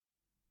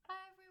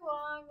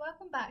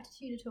welcome back to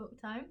Tudor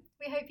Talk Time.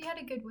 We hope you had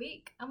a good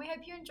week and we hope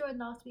you enjoyed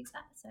last week's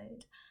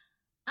episode.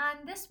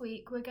 And this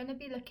week we're going to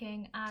be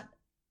looking at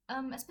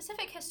a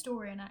specific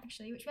historian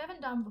actually, which we haven't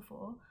done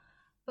before,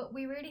 but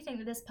we really think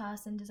that this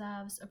person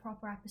deserves a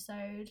proper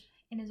episode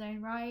in his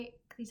own right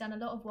because he's done a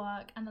lot of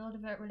work and a lot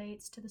of it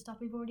relates to the stuff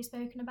we've already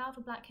spoken about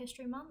for Black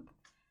History Month.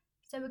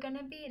 So we're going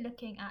to be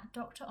looking at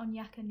Dr.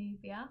 Onyeka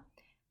Nubia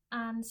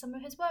and some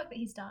of his work that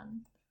he's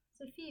done.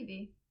 So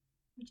Phoebe,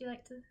 would you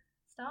like to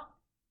start?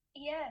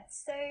 Yeah,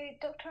 so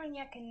Dr.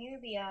 Onyeka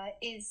Nubia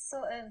is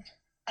sort of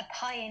a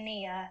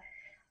pioneer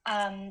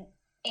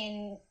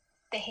in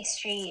the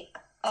history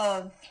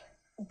of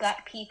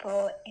Black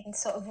people in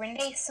sort of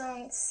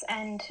Renaissance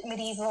and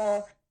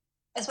medieval,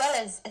 as well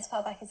as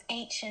far back as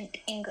ancient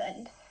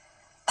England.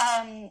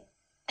 And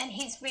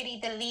he's really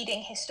the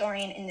leading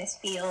historian in this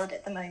field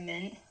at the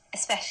moment,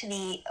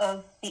 especially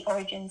of the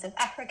origins of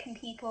African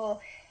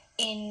people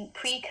in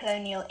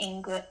pre-colonial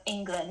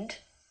England,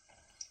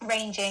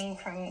 ranging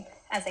from,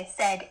 as I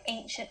said,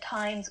 ancient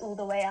times all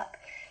the way up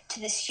to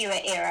the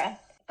Stuart era.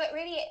 But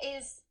really it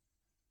is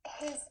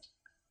his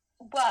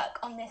work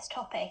on this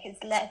topic has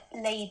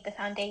laid the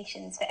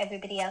foundations for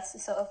everybody else to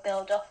sort of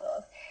build off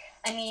of.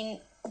 I mean,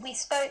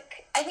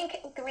 I think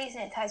the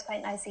reason it ties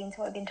quite nicely into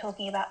what we've been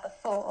talking about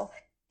before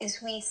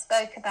is we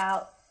spoke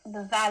about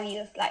the value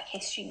of Black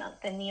History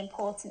Month and the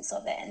importance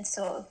of it and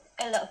sort of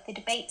a lot of the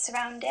debates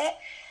around it.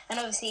 And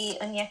obviously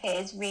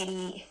Onyeka is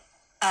really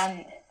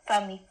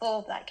firmly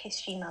for Black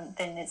History Month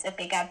and is a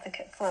big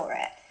advocate for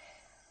it.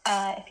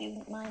 If you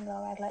wouldn't mind,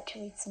 Laura, I'd like to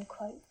read some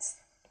quotes.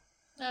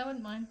 No, I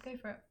wouldn't mind. Go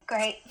for it.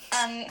 Great.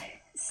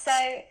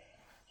 So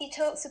he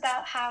talks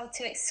about how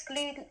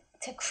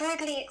to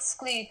crudely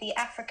exclude the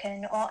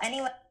African or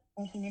anyone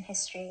in human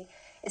history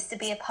is to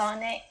be a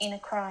partner in a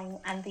crime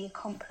and the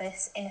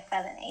accomplice in a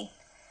felony.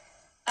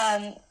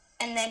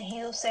 And then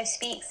he also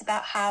speaks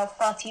about how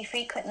far too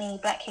frequently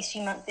Black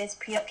History Month is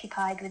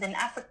preoccupied with an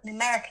African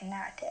American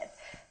narrative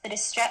that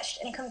is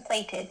stretched and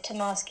conflated to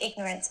mask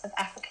ignorance of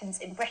Africans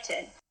in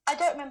Britain. I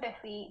don't remember if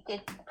we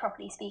did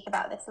properly speak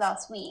about this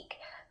last week,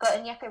 but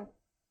Onyeka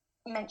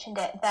mentioned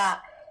it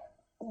that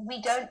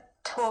we don't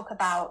talk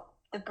about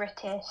the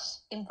British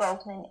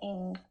involvement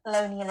in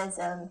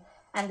colonialism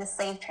and the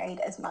slave trade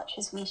as much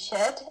as we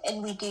should,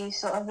 and we do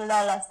sort of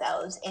lull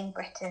ourselves in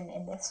Britain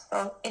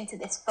into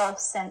this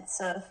false sense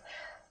of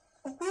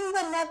we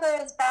were never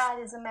as bad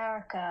as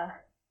America,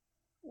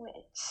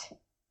 which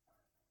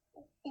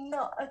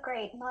not a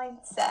great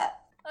mindset.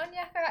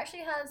 Onyeka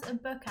actually has a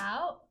book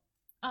out,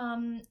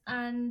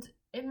 and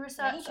in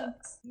research,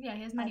 he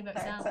has many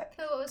books out. I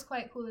thought what was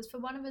quite cool is for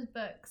one of his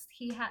books,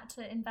 he had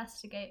to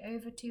investigate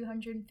over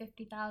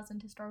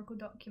 250,000 historical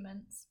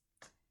documents,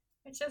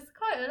 which is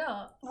quite a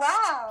lot.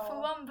 Wow! For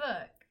one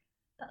book,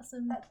 that's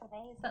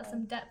amazing. That's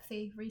some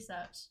depthy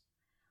research.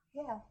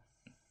 Yeah.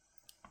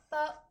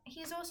 But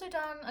he's also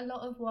done a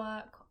lot of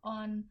work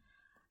on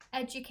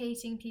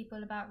educating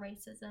people about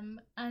racism,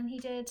 and he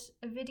did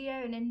a video,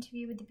 an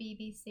interview with the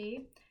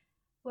BBC,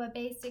 where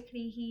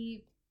basically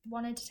he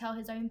wanted to tell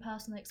his own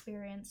personal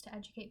experience to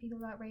educate people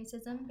about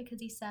racism, because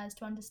he says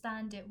to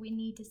understand it we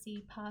need to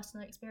see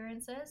personal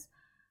experiences.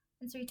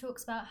 And so he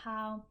talks about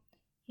how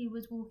he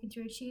was walking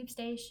through a tube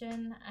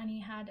station and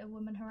he had a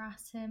woman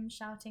harass him,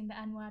 shouting the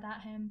N-word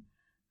at him,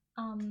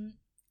 and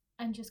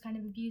just kind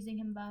of abusing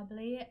him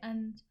verbally.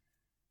 And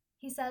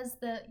he says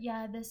that,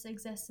 yeah, this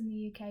exists in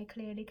the UK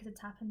clearly because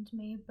it's happened to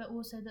me, but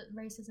also that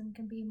racism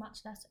can be much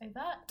less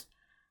overt.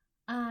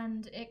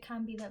 And it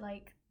can be that,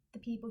 like, the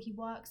people he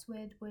works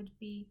with would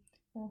be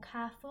more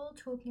careful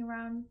talking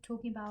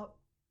about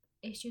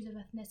issues of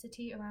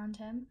ethnicity around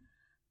him,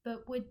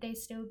 but would they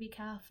still be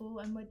careful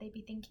and would they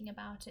be thinking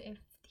about it if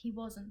he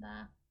wasn't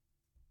there?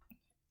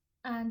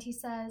 And he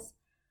says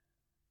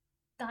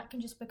that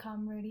can just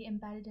become really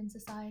embedded in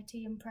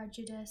society, and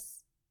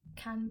prejudice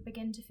can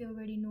begin to feel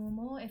really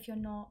normal if you're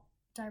not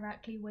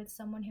directly with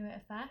someone who it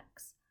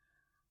affects.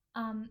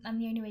 And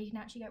the only way you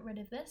can actually get rid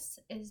of this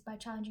is by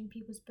challenging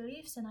people's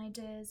beliefs and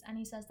ideas. And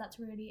he says that's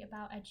really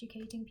about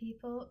educating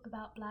people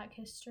about Black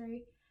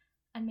history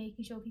and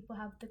making sure people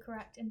have the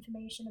correct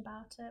information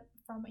about it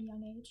from a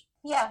young age.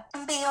 Yeah,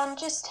 and beyond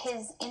just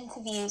his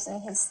interviews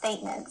and his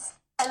statements,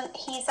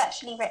 he's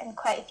actually written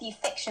quite a few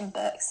fiction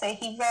books. So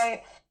he wrote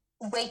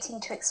Waiting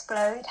to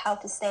Explode, How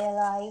to Stay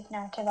Alive,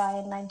 Narrative I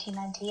in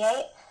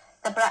 1998,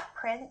 The Black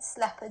Prince,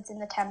 Leopards in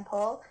the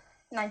Temple,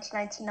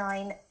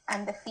 1999,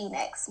 and The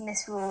Phoenix,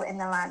 Misrule in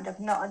the Land of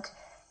Nod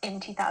in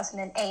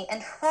 2008.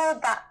 And for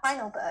that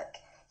final book,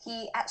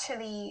 he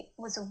actually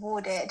was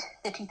awarded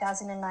the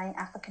 2009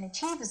 African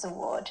Achievers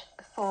Award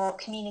for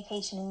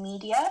Communication and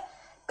Media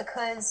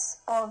because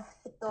of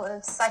the sort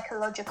of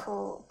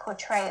psychological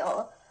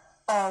portrayal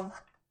of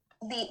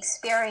the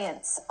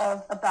experience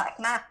of a Black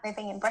man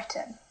living in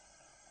Britain.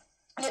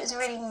 And it was a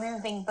really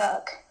moving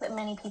book that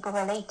many people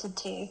related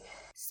to.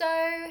 So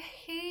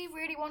he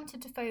really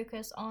wanted to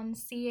focus on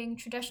seeing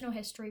traditional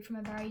history from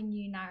a very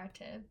new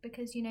narrative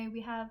because, you know,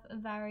 we have a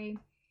very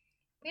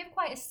We have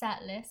quite a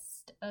set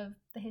list of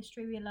the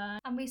history we learn,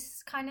 and we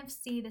kind of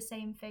see the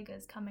same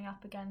figures coming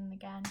up again and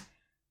again.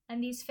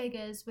 And these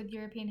figures with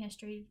European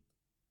history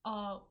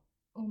are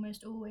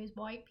almost always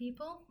white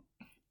people.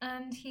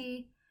 And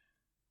he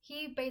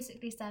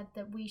basically said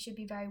that we should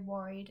be very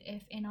worried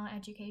if in our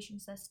education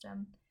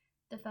system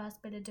the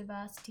first bit of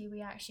diversity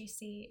we actually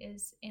see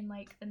is in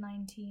like the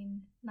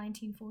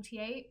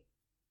 1948.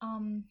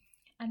 And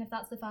if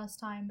that's the first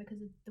time,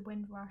 because of the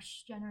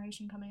Windrush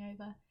generation coming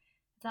over,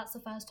 if that's the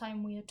first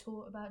time we are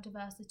taught about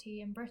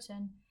diversity in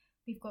Britain,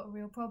 we've got a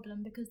real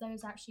problem, because there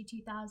is actually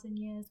 2,000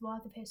 years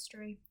worth of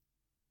history,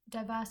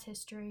 diverse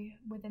history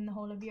within the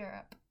whole of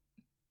Europe.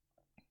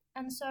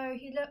 And so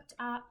he looked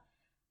at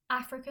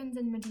Africans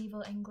in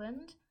medieval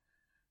England.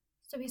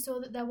 So we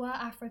saw that there were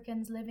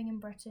Africans living in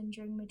Britain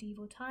during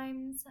medieval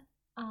times.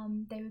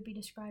 They would be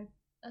described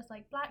as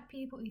like black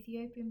people,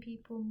 Ethiopian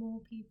people,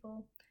 Moor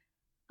people.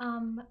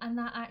 And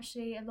that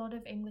actually a lot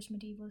of English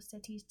medieval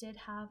cities did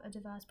have a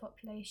diverse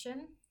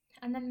population.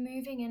 And then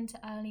moving into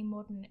early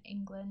modern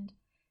England,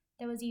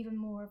 there was even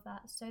more of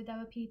that. So there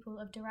were people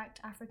of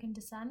direct African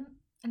descent,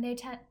 and they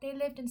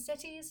lived in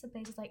cities, so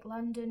places like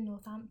London,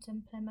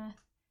 Northampton, Plymouth,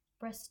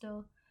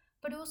 Bristol,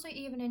 but also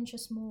even into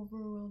small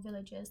rural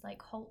villages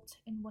like Holt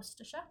in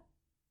Worcestershire.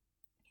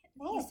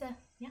 Oh.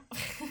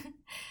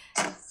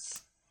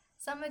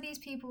 Some of these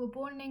people were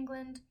born in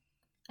England,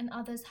 and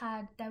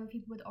there were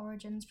people with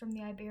origins from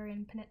the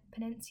Iberian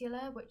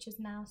Peninsula, which is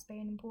now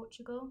Spain and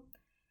Portugal.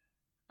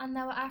 And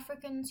there were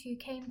Africans who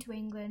came to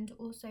England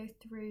also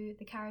through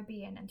the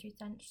Caribbean and through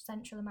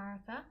Central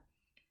America.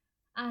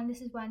 And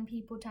this is when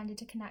people tended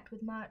to connect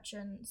with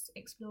merchants,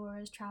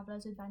 explorers,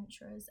 travellers,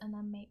 adventurers, and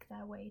then make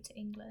their way to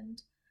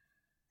England.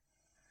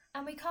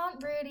 And we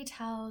can't really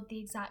tell the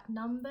exact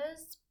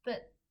numbers,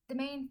 but the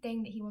main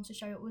thing that he wants to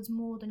show, it was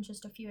more than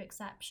just a few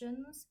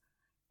exceptions.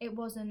 It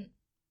wasn't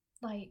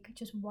like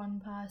just one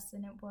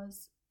person, it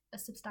was a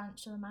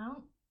substantial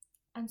amount.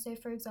 And so,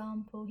 for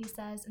example, he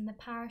says in the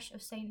parish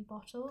of St.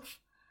 Botolph,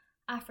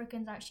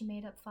 Africans actually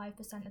made up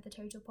 5% of the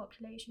total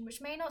population,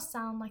 which may not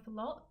sound like a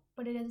lot,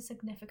 but it is a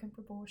significant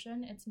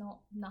proportion. It's not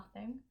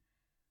nothing.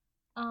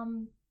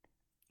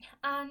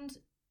 And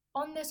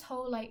on this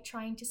whole, like,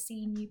 trying to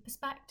see new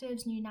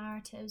perspectives, new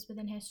narratives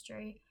within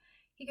history,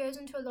 he goes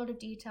into a lot of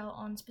detail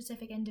on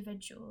specific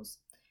individuals.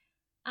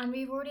 And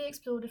we've already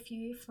explored a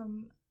few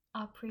from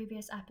our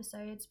previous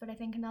episodes, but I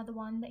think another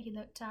one that he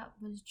looked at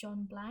was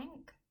John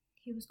Blank.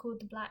 He was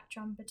called the Black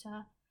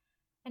Trumpeter,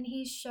 and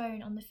he's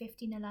shown on the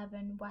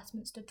 1511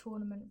 Westminster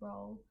Tournament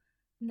roll,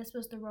 and this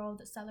was the roll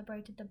that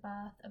celebrated the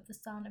birth of the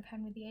son of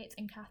Henry VIII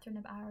and Catherine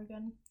of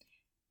Aragon.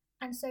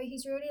 And so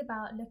he's really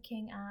about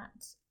looking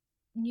at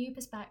new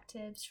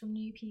perspectives from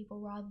new people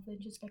rather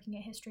than just looking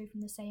at history from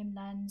the same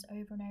lens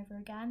over and over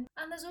again.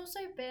 And there's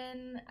also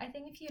been, I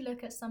think if you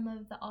look at some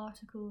of the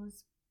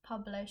articles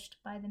published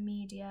by the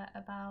media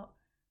about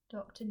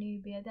Dr.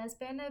 Nubia, there's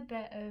been a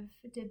bit of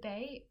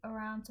debate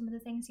around some of the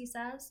things he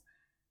says.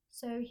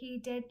 So he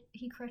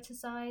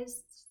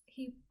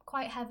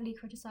quite heavily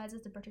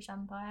criticises the British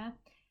Empire,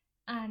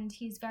 and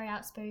he's very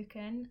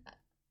outspoken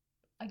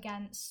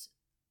against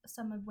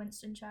some of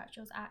Winston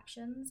Churchill's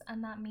actions,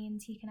 and that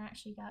means he can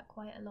actually get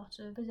quite a lot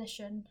of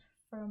opposition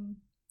from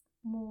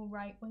more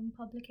right-wing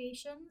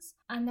publications.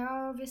 And there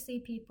are obviously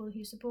people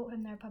who support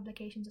him, there are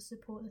publications that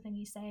support the thing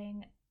he's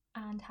saying,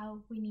 and how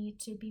we need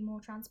to be more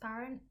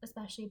transparent,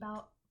 especially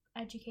about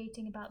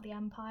educating about the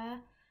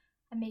empire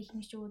and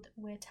making sure that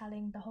we're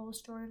telling the whole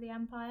story of the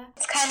empire.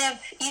 It's kind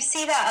of, you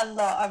see that a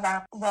lot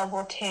around World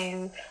War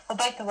II, or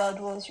both the World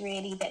Wars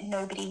really, that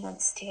nobody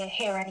wants to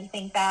hear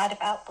anything bad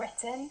about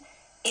Britain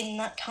in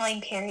that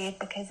time period,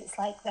 because it's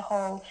like the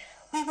whole,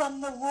 we won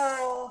the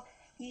war,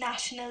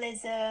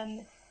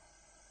 nationalism,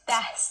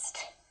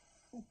 best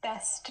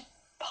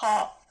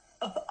part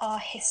of our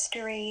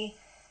history.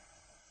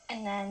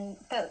 And then,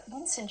 but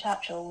Winston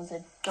Churchill was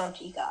a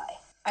dodgy guy.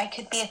 I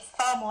could be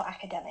far more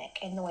academic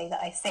in the way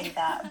that I say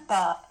that,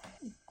 but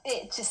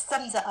it just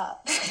sums it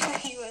up.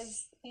 He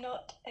was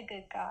not a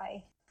good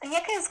guy.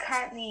 Onyeka is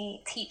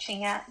currently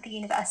teaching at the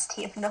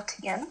University of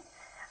Nottingham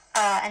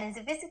and is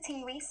a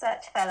visiting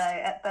research fellow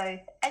at both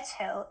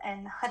Edgehill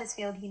and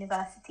Huddersfield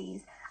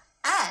universities,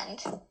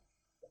 and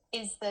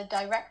is the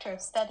director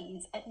of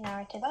studies at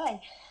Narrative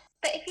Eye.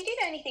 But if you do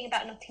know anything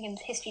about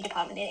Nottingham's history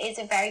department, it is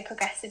a very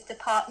progressive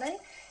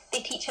department. They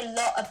teach a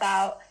lot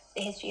about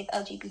the history of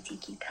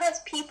LGBTQ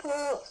plus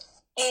people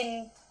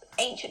in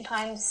ancient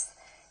times,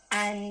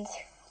 and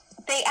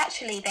they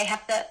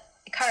have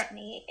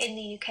currently in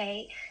the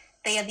UK,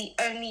 they are the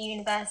only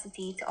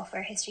university to offer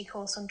a history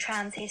course on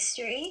trans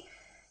history.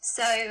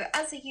 So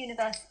as a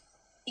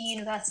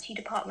university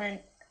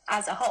department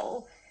as a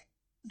whole,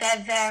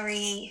 they're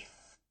very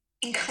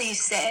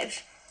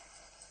inclusive,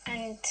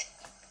 and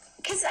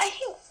because I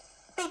think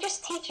they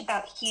just teach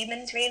about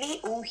humans, really,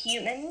 all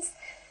humans,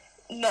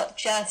 not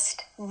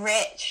just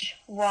rich,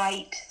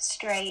 white,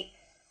 straight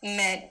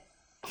men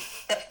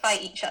that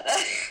fight each other.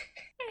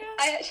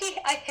 I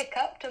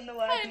hiccuped on the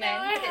word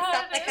men, but it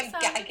sounds like I'm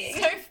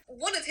gagging.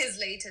 One of his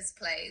latest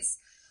plays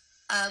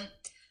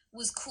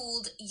was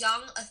called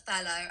Young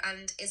Othello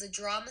and is a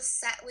drama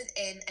set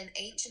within an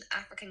ancient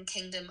African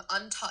kingdom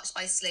untouched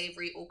by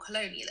slavery or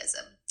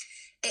colonialism.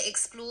 It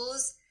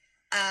explores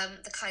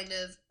the kind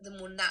of the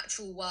more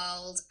natural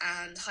world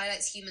and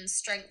highlights human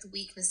strength,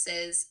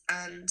 weaknesses,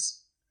 and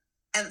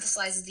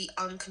emphasizes the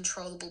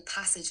uncontrollable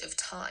passage of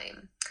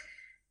time.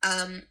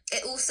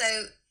 It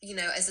also,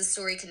 as the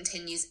story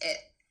continues, it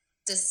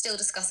still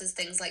discusses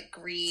things like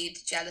greed,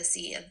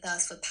 jealousy, and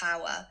thirst for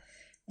power,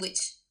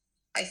 which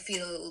I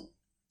feel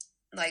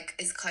like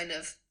is kind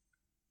of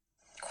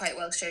quite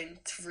well shown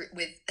through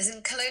as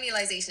in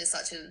colonialization is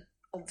such an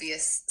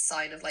obvious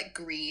sign of like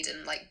greed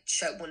and like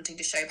wanting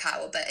to show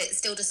power, but it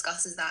still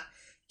discusses that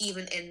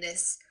even in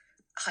this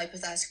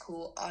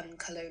hypothetical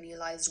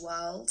uncolonialized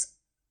world.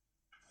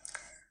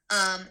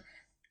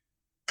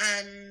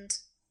 And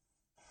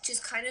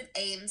just kind of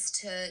aims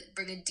to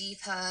bring a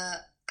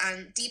deeper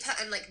and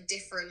like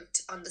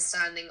different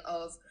understanding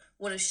of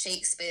one of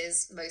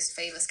Shakespeare's most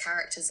famous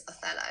characters,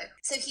 Othello.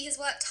 So he has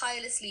worked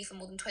tirelessly for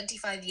more than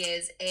 25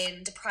 years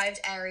in deprived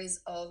areas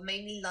of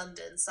mainly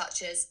London,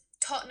 such as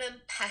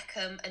Tottenham,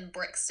 Peckham, and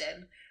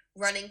Brixton,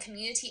 running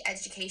community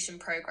education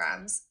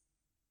programs,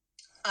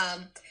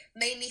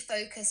 mainly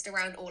focused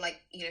around, or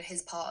like,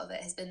 his part of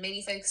it has been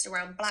mainly focused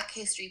around Black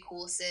history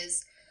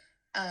courses,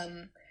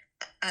 and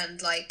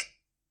like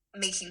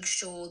making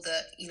sure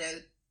that,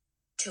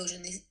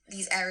 children in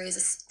these areas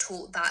are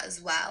taught that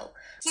as well.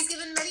 He's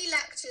given many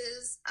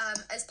lectures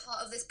as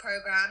part of this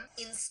program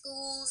in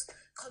schools,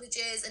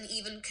 colleges, and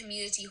even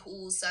community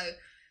halls. So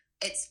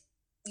it's,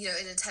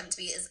 an attempt to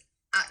be as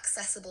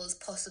accessible as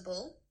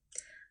possible.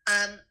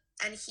 And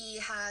he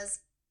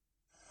has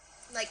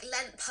like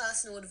lent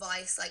personal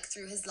advice like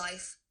through his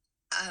life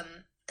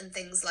and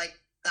things like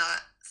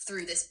that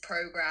through this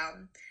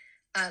program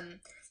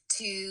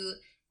to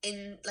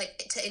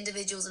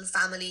individuals and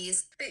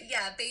families. But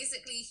yeah,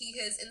 basically he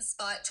has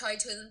tried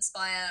to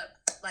inspire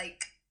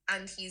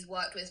and he's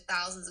worked with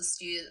thousands of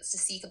students to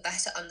seek a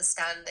better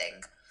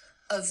understanding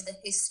of the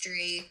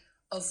history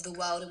of the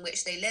world in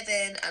which they live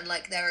in and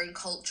like their own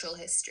cultural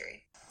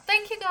history.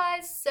 Thank you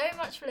guys so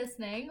much for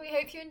listening. We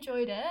hope you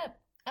enjoyed it,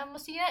 and we'll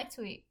see you next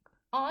week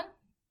on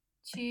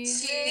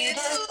Choose